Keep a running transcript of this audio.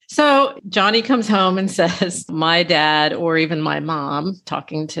So Johnny comes home and says, my dad, or even my mom,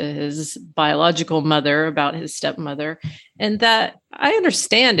 talking to his biological mother about his stepmother, and that I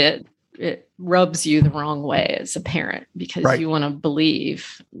understand it. It rubs you the wrong way as a parent because you want to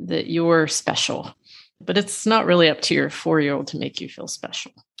believe that you're special. But it's not really up to your 4-year-old to make you feel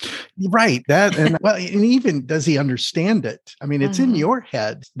special. Right. And even does he understand it? I mean, it's in your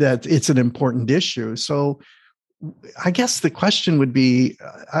head that it's an important issue. So I guess the question would be,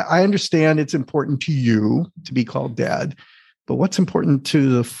 I understand it's important to you to be called dad, but what's important to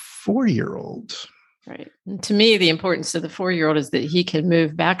the 4-year-old? Right. And to me, the importance of the 4-year-old is that he can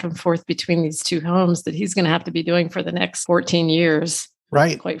move back and forth between these two homes that he's going to have to be doing for the next 14 years.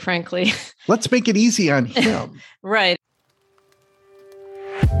 Right. Quite frankly. Let's make it easy on him. Right.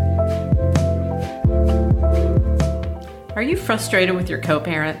 Are you frustrated with your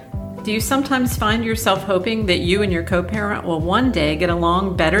co-parent? Do you sometimes find yourself hoping that you and your co-parent will one day get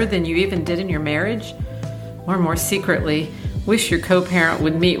along better than you even did in your marriage? Or more secretly, wish your co-parent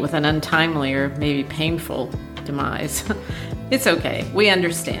would meet with an untimely or maybe painful demise? It's okay. We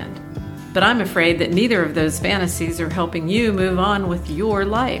understand. But I'm afraid that neither of those fantasies are helping you move on with your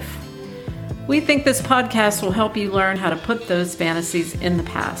life. We think this podcast will help you learn how to put those fantasies in the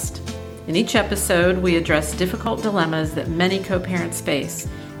past. In each episode, we address difficult dilemmas that many co-parents face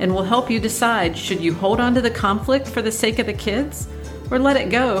and will help you decide, should you hold on to the conflict for the sake of the kids or let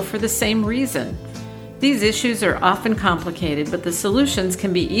it go for the same reason? These issues are often complicated, but the solutions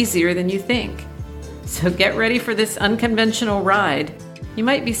can be easier than you think. So get ready for this unconventional ride. You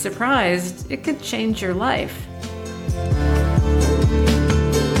might be surprised, it could change your life.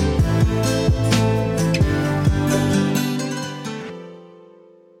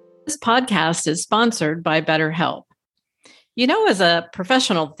 This podcast is sponsored by BetterHelp. You know, as a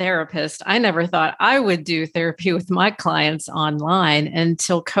professional therapist, I never thought I would do therapy with my clients online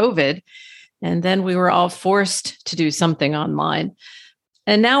until COVID. And then we were all forced to do something online.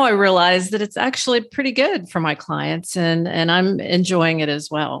 And now I realize that it's actually pretty good for my clients, and I'm enjoying it as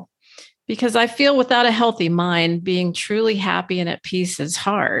well. Because I feel without a healthy mind, being truly happy and at peace is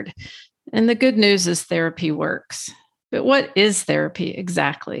hard. And the good news is therapy works. But what is therapy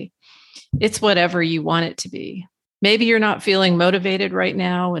exactly? It's whatever you want it to be. Maybe you're not feeling motivated right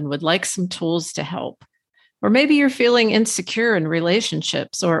now and would like some tools to help. Or maybe you're feeling insecure in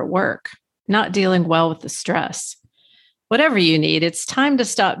relationships or at work, not dealing well with the stress. Whatever you need, it's time to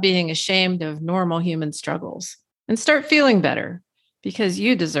stop being ashamed of normal human struggles and start feeling better because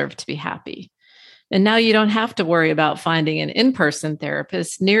you deserve to be happy. And now you don't have to worry about finding an in-person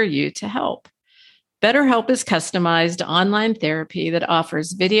therapist near you to help. BetterHelp is customized online therapy that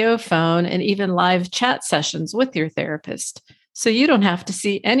offers video, phone, and even live chat sessions with your therapist, so you don't have to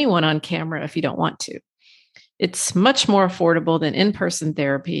see anyone on camera if you don't want to. It's much more affordable than in-person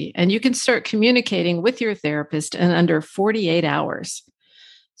therapy, and you can start communicating with your therapist in under 48 hours.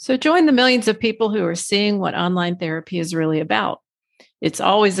 So join the millions of people who are seeing what online therapy is really about. It's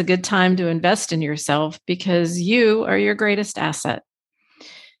always a good time to invest in yourself because you are your greatest asset.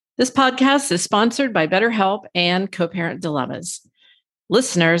 This podcast is sponsored by BetterHelp and Co-Parent Dilemmas.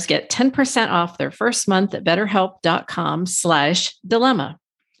 Listeners get 10% off their first month at betterhelp.com/dilemma.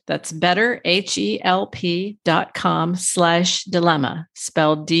 That's betterhelp.com/dilemma,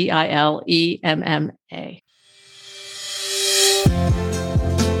 spelled DILEMMA.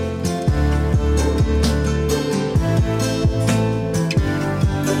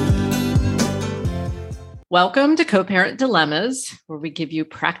 Welcome to Co-Parent Dilemmas, where we give you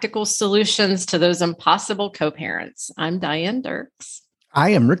practical solutions to those impossible co-parents. I'm Diane Dirks. I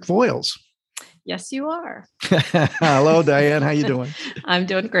am Rick Voiles. Yes, you are. Hello, Diane. How you doing? I'm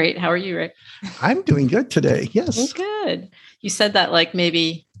doing great. How are you, Rick? I'm doing good today. Yes. Oh, good. You said that like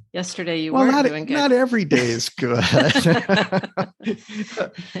maybe yesterday you weren't doing good. Not every day is good.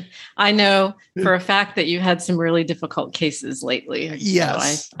 I know for a fact that you had some really difficult cases lately.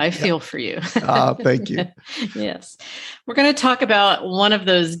 Yes. So I feel for you. Thank you. Yes. We're going to talk about one of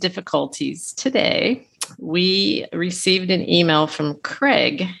those difficulties today. We received an email from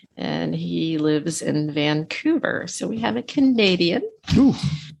Craig, and he lives in Vancouver. So we have a Canadian. Ooh.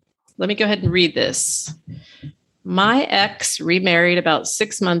 Let me go ahead and read this. My ex remarried about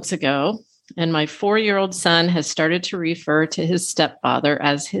 6 months ago, and my 4-year-old son has started to refer to his stepfather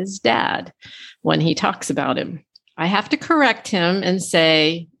as his dad when he talks about him. I have to correct him and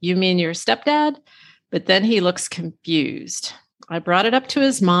say, "You mean your stepdad?" But then he looks confused. I brought it up to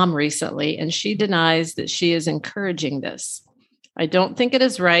his mom recently, and she denies that she is encouraging this. I don't think it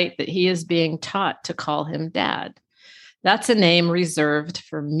is right that he is being taught to call him dad. That's a name reserved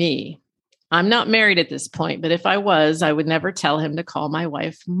for me. I'm not married at this point, but if I was, I would never tell him to call my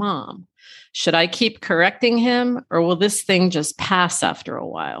wife mom. Should I keep correcting him, or will this thing just pass after a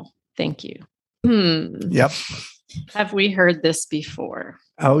while? Thank you. Yep. Have we heard this before?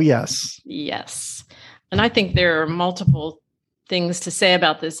 Oh, yes. Yes. And I think there are multiple things to say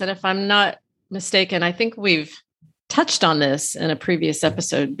about this. And if I'm not mistaken, I think we've touched on this in a previous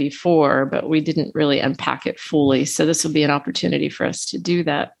episode before, but we didn't really unpack it fully. So this will be an opportunity for us to do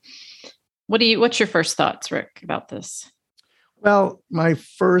that. What's your first thoughts, Rick, about this? Well, my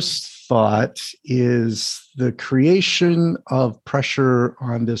first thought is the creation of pressure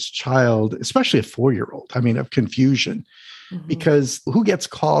on this child, especially a 4-year-old, of confusion, because who gets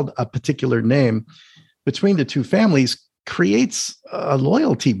called a particular name between the two families creates a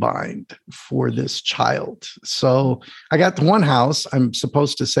loyalty bind for this child. So I got to one house, I'm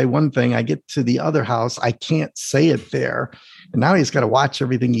supposed to say one thing. I get to the other house, I can't say it there. And now he's got to watch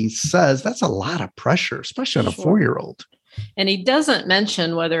everything he says. That's a lot of pressure, especially on a 4-year-old. And he doesn't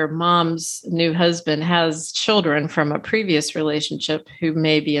mention whether mom's new husband has children from a previous relationship who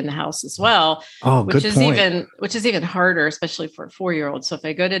may be in the house as well. Oh, which good is point. which is even harder, especially for a 4-year-old. So if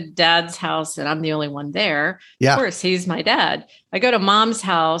I go to dad's house and I'm the only one there, Yeah. Of course, he's my dad. I go to mom's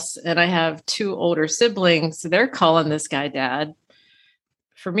house and I have 2 older siblings. So they're calling this guy dad.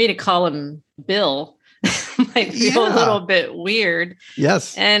 For me to call him Bill might feel a little bit weird.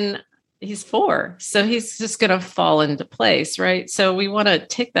 Yes. And he's 4. So he's just going to fall into place, right? So we want to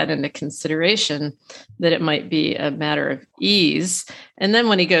take that into consideration, that it might be a matter of ease. And then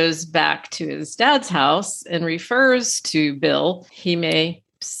when he goes back to his dad's house and refers to Bill, he may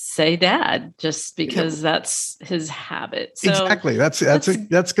say dad just because that's his habit. So exactly. That's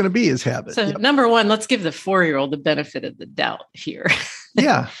going to be his habit. So number one, let's give the 4-year-old the benefit of the doubt here.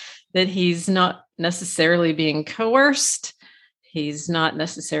 Yeah. That he's not necessarily being coerced. He's not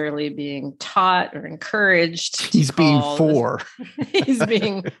necessarily being taught or encouraged. He's being 4. He's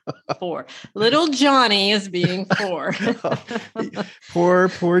being 4. Little Johnny is being 4.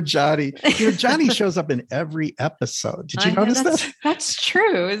 Poor Johnny. Johnny shows up in every episode. Did you notice that? That's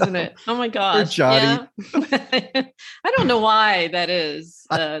true, isn't it? Oh my gosh. Poor Johnny. Yeah. I don't know why that is.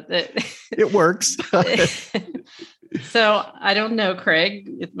 It works. So I don't know, Craig.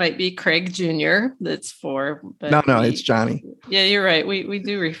 It might be Craig Jr. that's 4. But no, it's Johnny. Yeah, you're right. We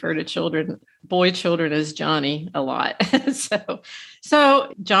do refer to boy children as Johnny a lot.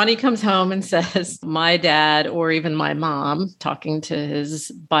 So Johnny comes home and says, my dad, or even my mom, talking to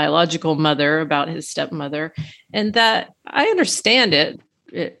his biological mother about his stepmother. And that, I understand it.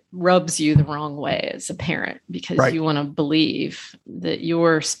 It rubs you the wrong way as a parent because you want to believe that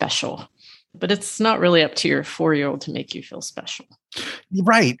you're special. But it's not really up to your 4-year-old to make you feel special.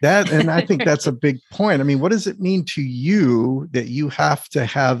 Right. And I think that's a big point. What does it mean to you that you have to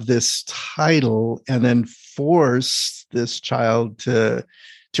have this title and then force this child to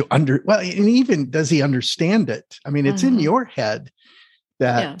and even does he understand it? It's in your head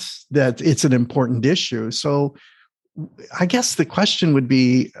that it's an important issue. So I guess the question would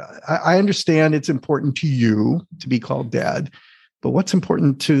be, I understand it's important to you to be called dad, but what's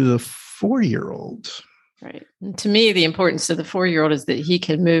important to the 4-year-old? Right. And to me, the importance of the 4-year-old is that he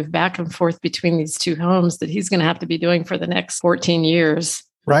can move back and forth between these 2 homes that he's going to have to be doing for the next 14 years.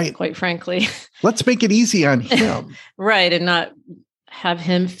 Right. Quite frankly. Let's make it easy on him. Right. And not have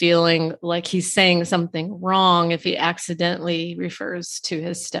him feeling like he's saying something wrong if he accidentally refers to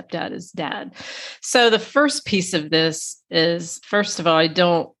his stepdad as dad. So the first piece of this is, first of all, I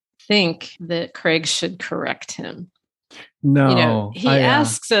don't think that Craig should correct him. No, he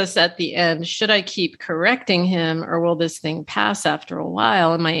asks us at the end, should I keep correcting him or will this thing pass after a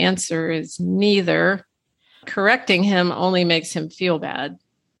while? And my answer is neither. Correcting him only makes him feel bad.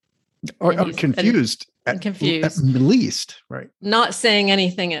 Or confused. Confused. At least, right. Not saying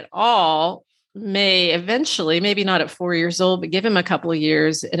anything at all may eventually, maybe not at 4 years old, but give him a couple of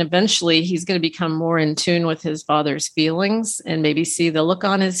years. And eventually he's going to become more in tune with his father's feelings and maybe see the look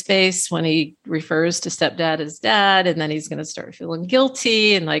on his face when he refers to stepdad as dad. And then he's going to start feeling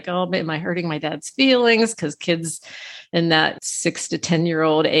guilty and like, oh, am I hurting my dad's feelings? Because kids in that 6 to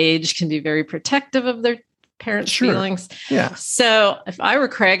 10-year-old age can be very protective of their parents' feelings. Yeah. So if I were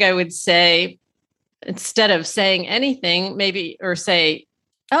Craig, I would say, instead of saying anything, or say,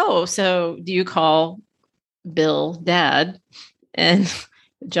 oh, so do you call Bill dad? And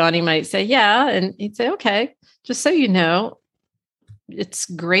Johnny might say, yeah. And he'd say, okay, just so you know, it's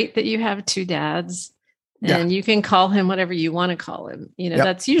great that you have 2 dads and you can call him whatever you want to call him.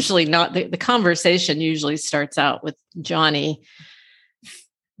 That's usually not the conversation usually starts out with Johnny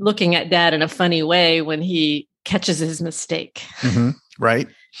looking at dad in a funny way when he catches his mistake. Mm-hmm. Right.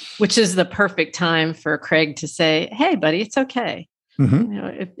 Which is the perfect time for Craig to say, hey, buddy, it's okay. Mm-hmm. You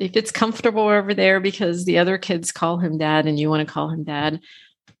know, if it's comfortable over there because the other kids call him dad and you want to call him dad,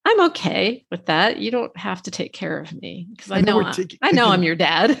 I'm okay with that. You don't have to take care of me because I know I'm your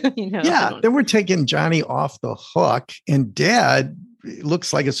dad. You know, yeah. Then we're taking Johnny off the hook, and dad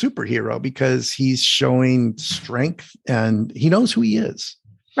looks like a superhero because he's showing strength and he knows who he is.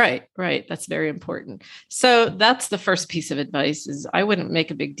 Right. That's very important. So that's the first piece of advice is I wouldn't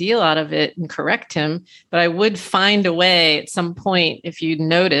make a big deal out of it and correct him, but I would find a way at some point if you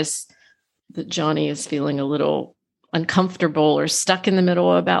notice that Johnny is feeling a little uncomfortable or stuck in the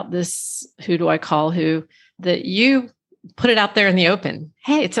middle about this, who do I call who, that you put it out there in the open.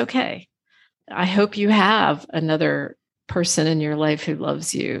 Hey, it's okay. I hope you have another person in your life who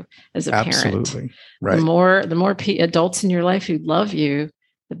loves you as a Absolutely. parent. Right. The more adults in your life who love you,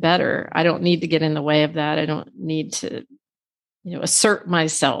 the better. I don't need to get in the way of that. I don't need to, assert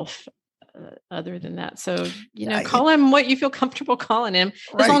myself other than that. So, call him what you feel comfortable calling him,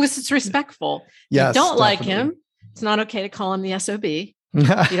 as long as it's respectful. Yes, you don't definitely. like him, it's not okay to call him the SOB. You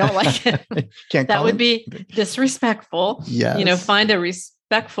don't like him. That would be disrespectful. Yes. Find a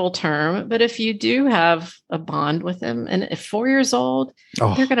respectful term. But if you do have a bond with him, and at 4 years old,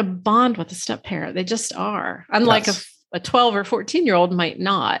 they're going to bond with a step parent. They just are. Unlike a 12 or 14-year-old might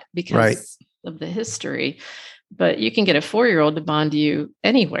not because of the history. But you can get a 4-year-old to bond to you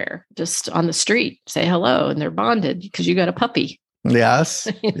anywhere, just on the street, say hello, and they're bonded because you got a puppy. Yes.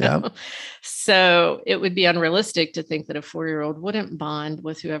 Yeah. So it would be unrealistic to think that a 4-year-old wouldn't bond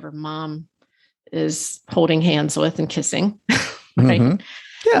with whoever mom is holding hands with and kissing. Right. Mm-hmm.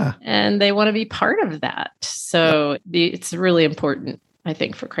 Yeah. And they want to be part of that. So it's really important, I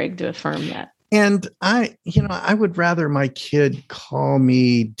think, for Craig to affirm that. And I would rather my kid call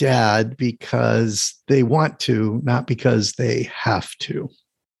me dad because they want to, not because they have to.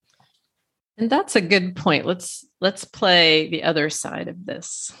 And that's a good point. Let's play the other side of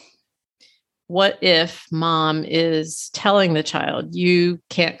this. What if mom is telling the child, you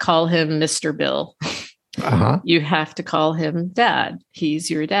can't call him Mr. Bill. You have to call him dad.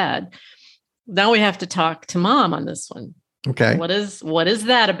 He's your dad. Now we have to talk to mom on this one. Okay. What is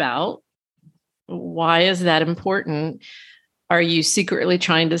that about? Why is that important? Are you secretly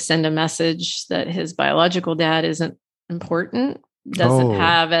trying to send a message that his biological dad isn't important? Doesn't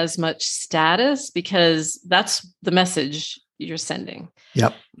have as much status? Because that's the message you're sending.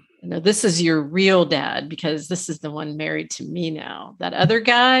 Yep. This is your real dad because this is the one married to me now. That other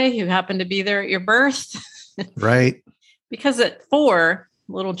guy who happened to be there at your birth. Right. Because at 4,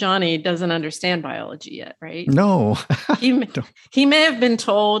 little Johnny doesn't understand biology yet, right? No. He may have been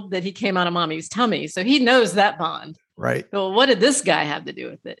told that he came out of mommy's tummy, so he knows that bond. Right. Well, what did this guy have to do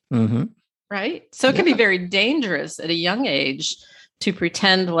with it? Mm-hmm. Right. So it can be very dangerous at a young age to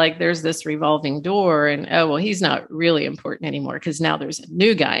pretend like there's this revolving door and, he's not really important anymore because now there's a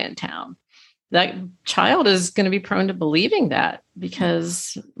new guy in town. That child is going to be prone to believing that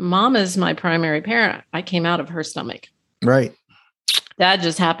because mom is my primary parent. I came out of her stomach. Right. Dad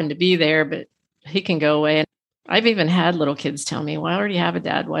just happened to be there, but he can go away. And I've even had little kids tell me, well, I already have a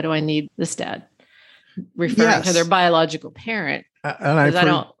dad. Why do I need this dad? Referring to their biological parent.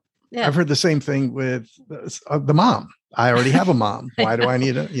 And I've heard the same thing with the mom. I already have a mom. Why do I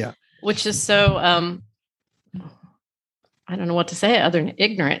need it? Yeah. Which is so, I don't know what to say other than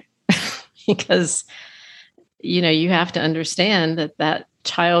ignorant because, you have to understand that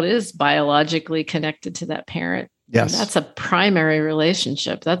child is biologically connected to that parent. Yes. And that's a primary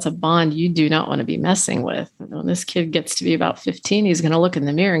relationship. That's a bond you do not want to be messing with. When this kid gets to be about 15, he's going to look in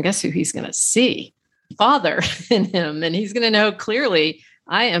the mirror and guess who he's going to see? Father in him. And he's going to know clearly,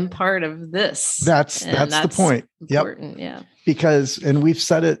 I am part of this. That's the point. Important. Yep. Yeah. Because, and we've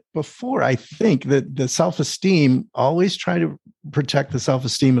said it before, I think that the self-esteem, always try to protect the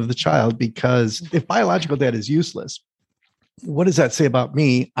self-esteem of the child, because if biological dad is useless, what does that say about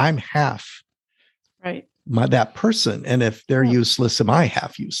me? I'm half that person. And if they're useless, am I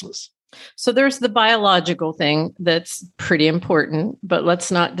half useless? So there's the biological thing that's pretty important, but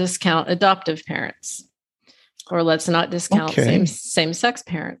let's not discount adoptive parents. Or let's not discount same-sex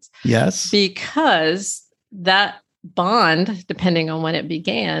parents. Yes. Because that bond, depending on when it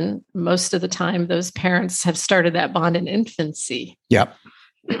began, most of the time those parents have started that bond in infancy. Yep.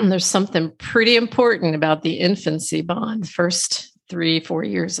 There's something pretty important about the infancy bond, first 3-4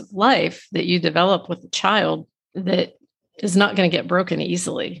 years of life that you develop with the child that is not going to get broken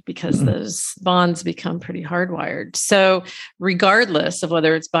easily because those bonds become pretty hardwired. So regardless of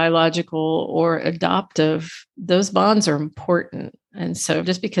whether it's biological or adoptive, those bonds are important. And so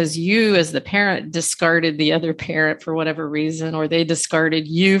just because you as the parent discarded the other parent for whatever reason, or they discarded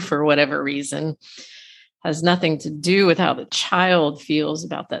you for whatever reason, has nothing to do with how the child feels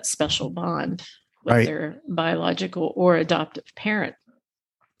about that special bond with Right. their biological or adoptive parent.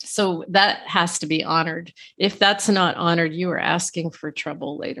 So that has to be honored. If that's not honored, you are asking for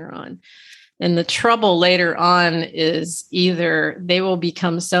trouble later on. And the trouble later on is either they will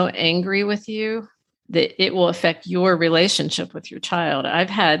become so angry with you that it will affect your relationship with your child.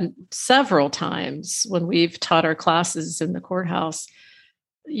 I've had several times when we've taught our classes in the courthouse,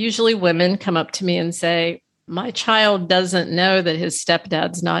 usually women come up to me and say, my child doesn't know that his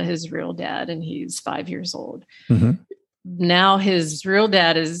stepdad's not his real dad, and he's 5 years old. Mm-hmm. Now his real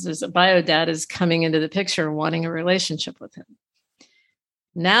dad his bio dad is coming into the picture and wanting a relationship with him.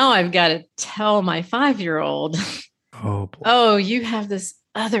 Now I've got to tell my 5-year-old, oh, you have this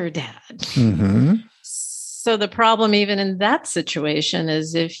other dad. Mm-hmm. So the problem even in that situation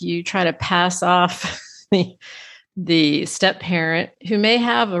is if you try to pass off the step parent who may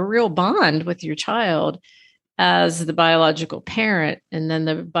have a real bond with your child as the biological parent, and then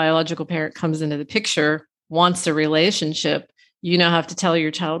the biological parent comes into the picture, wants a relationship, you now have to tell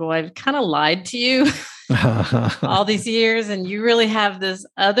your child, well, I've kind of lied to you all these years, and you really have this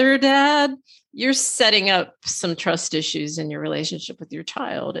other dad. You're setting up some trust issues in your relationship with your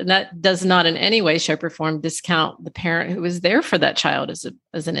child. And that does not in any way, shape, or form discount the parent who was there for that child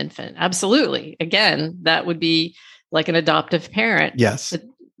as an infant. Absolutely. Again, that would be like an adoptive parent. Yes.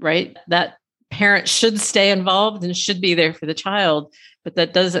 Right? That parent should stay involved and should be there for the child. But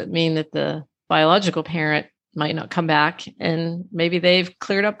that doesn't mean that the biological parent might not come back, and maybe they've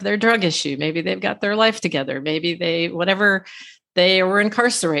cleared up their drug issue. Maybe they've got their life together. Maybe they were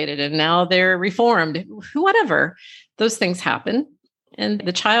incarcerated and now they're reformed, whatever. Those things happen. And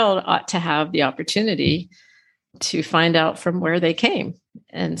the child ought to have the opportunity to find out from where they came.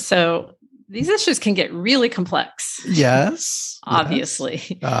 And so these issues can get really complex. Yes. Obviously.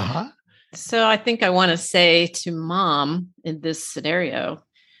 Yes. Uh-huh. So I think I want to say to mom in this scenario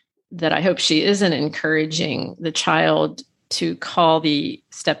that I hope she isn't encouraging the child to call the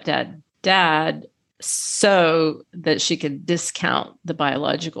stepdad dad so that she could discount the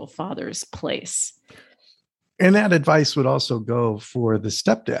biological father's place. And that advice would also go for the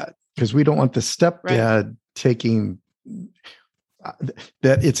stepdad, because we don't want the stepdad taking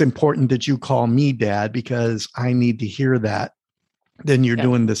that it's important that you call me dad because I need to hear that. Then you're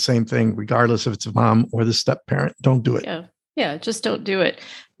doing the same thing, regardless if it's a mom or the step parent. Don't do it. Yeah, just don't do it.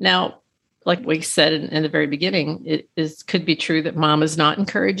 Now, like we said in the very beginning, could be true that mom is not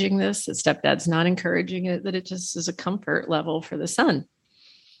encouraging this, that stepdad's not encouraging it, that it just is a comfort level for the son.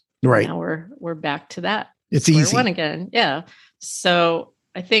 Right. Now we're back to that. It's easy. One again. Yeah. So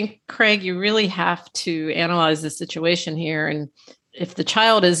I think, Craig, you really have to analyze the situation here. And if the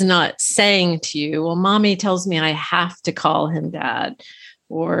child is not saying to you, well, mommy tells me I have to call him dad,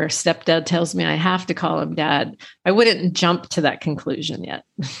 or stepdad tells me I have to call him dad, I wouldn't jump to that conclusion yet.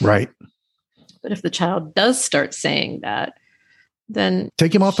 Right. But if the child does start saying that, then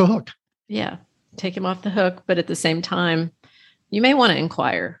take him off the hook. Yeah, take him off the hook. But at the same time, you may want to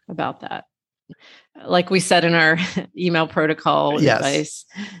inquire about that. Like we said in our email protocol advice,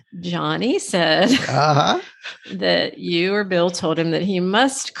 Johnny said that you or Bill told him that he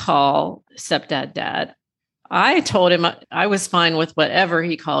must call stepdad dad. I told him I was fine with whatever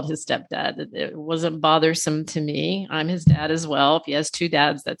he called his stepdad. It wasn't bothersome to me. I'm his dad as well. If he has two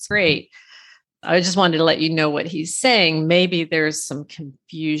dads, that's great. I just wanted to let you know what he's saying. Maybe there's some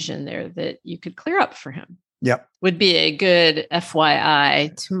confusion there that you could clear up for him. Yep. Would be a good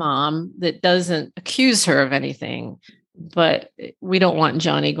FYI to mom that doesn't accuse her of anything. But we don't want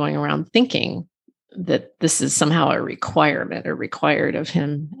Johnny going around thinking that this is somehow a requirement or required of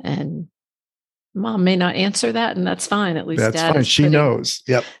him. And mom may not answer that, and that's fine. At least that's fine. She knows.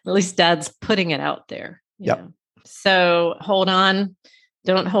 Yep. At least dad's putting it out there. Yep. Know? So hold on.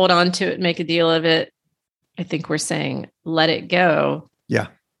 Don't hold on to it, make a deal of it. I think we're saying let it go. Yeah.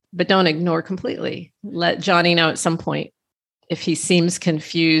 But don't ignore completely. Let Johnny know at some point if he seems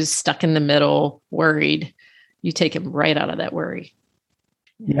confused, stuck in the middle, worried, you take him right out of that worry.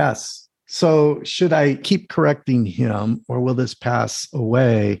 Yes. So should I keep correcting him, or will this pass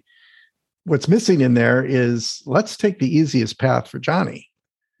away? What's missing in there is let's take the easiest path for Johnny.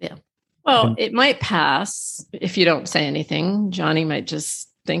 Yeah. Well, it might pass if you don't say anything. Johnny might just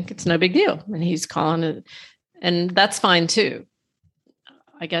think it's no big deal and he's calling it. And that's fine too.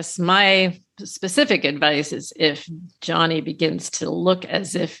 I guess my specific advice is if Johnny begins to look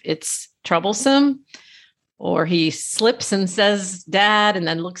as if it's troublesome or he slips and says dad and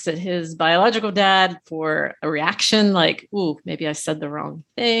then looks at his biological dad for a reaction like, ooh, maybe I said the wrong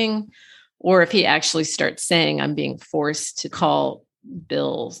thing. Or if he actually starts saying, I'm being forced to call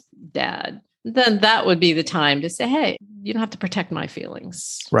Bill's dad, then that would be the time to say, hey, you don't have to protect my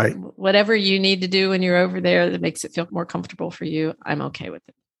feelings. Right. Whatever you need to do when you're over there that makes it feel more comfortable for you, I'm okay with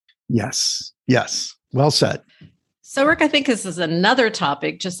it. Yes. Yes. Well said. So, Rick, I think this is another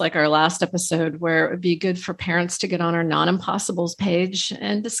topic, just like our last episode, where it would be good for parents to get on our non-impossibles page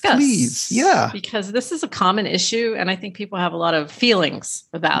and discuss. Please. Yeah. Because this is a common issue. And I think people have a lot of feelings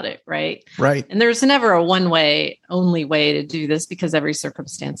about it, right? Right. And there's never a only way to do this because every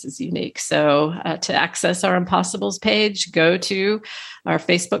circumstance is unique. So to access our impossibles page, go to our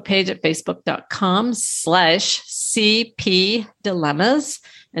Facebook page at facebook.com/CP Dilemmas.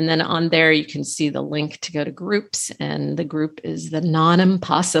 And then on there, you can see the link to go to groups. And the group is the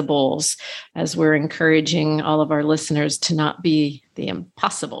non-impossibles, as we're encouraging all of our listeners to not be the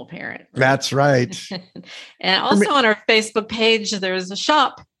impossible parent. That's right. And also on our Facebook page, there's a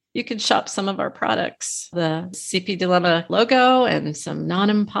shop. You can shop some of our products, the CP Dilemma logo and some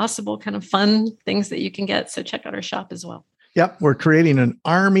non-impossible kind of fun things that you can get. So check out our shop as well. Yep. We're creating an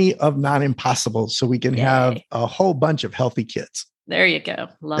army of non-impossibles so we can have a whole bunch of healthy kids. There you go.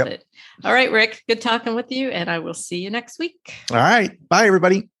 Love it. All right, Rick, good talking with you, and I will see you next week. All right. Bye,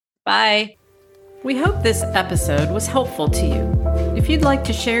 everybody. Bye. We hope this episode was helpful to you. If you'd like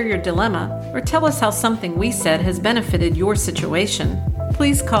to share your dilemma or tell us how something we said has benefited your situation,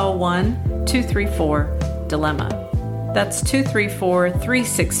 please call 1-234-DILEMMA. That's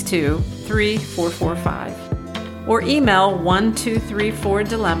 234-362-3445. Or email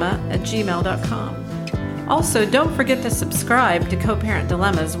 1234dilemma@gmail.com. Also, don't forget to subscribe to Co-Parent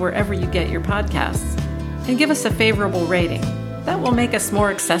Dilemmas wherever you get your podcasts, and give us a favorable rating. That will make us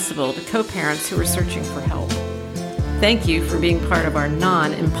more accessible to co-parents who are searching for help. Thank you for being part of our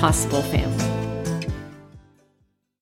non-impossible family.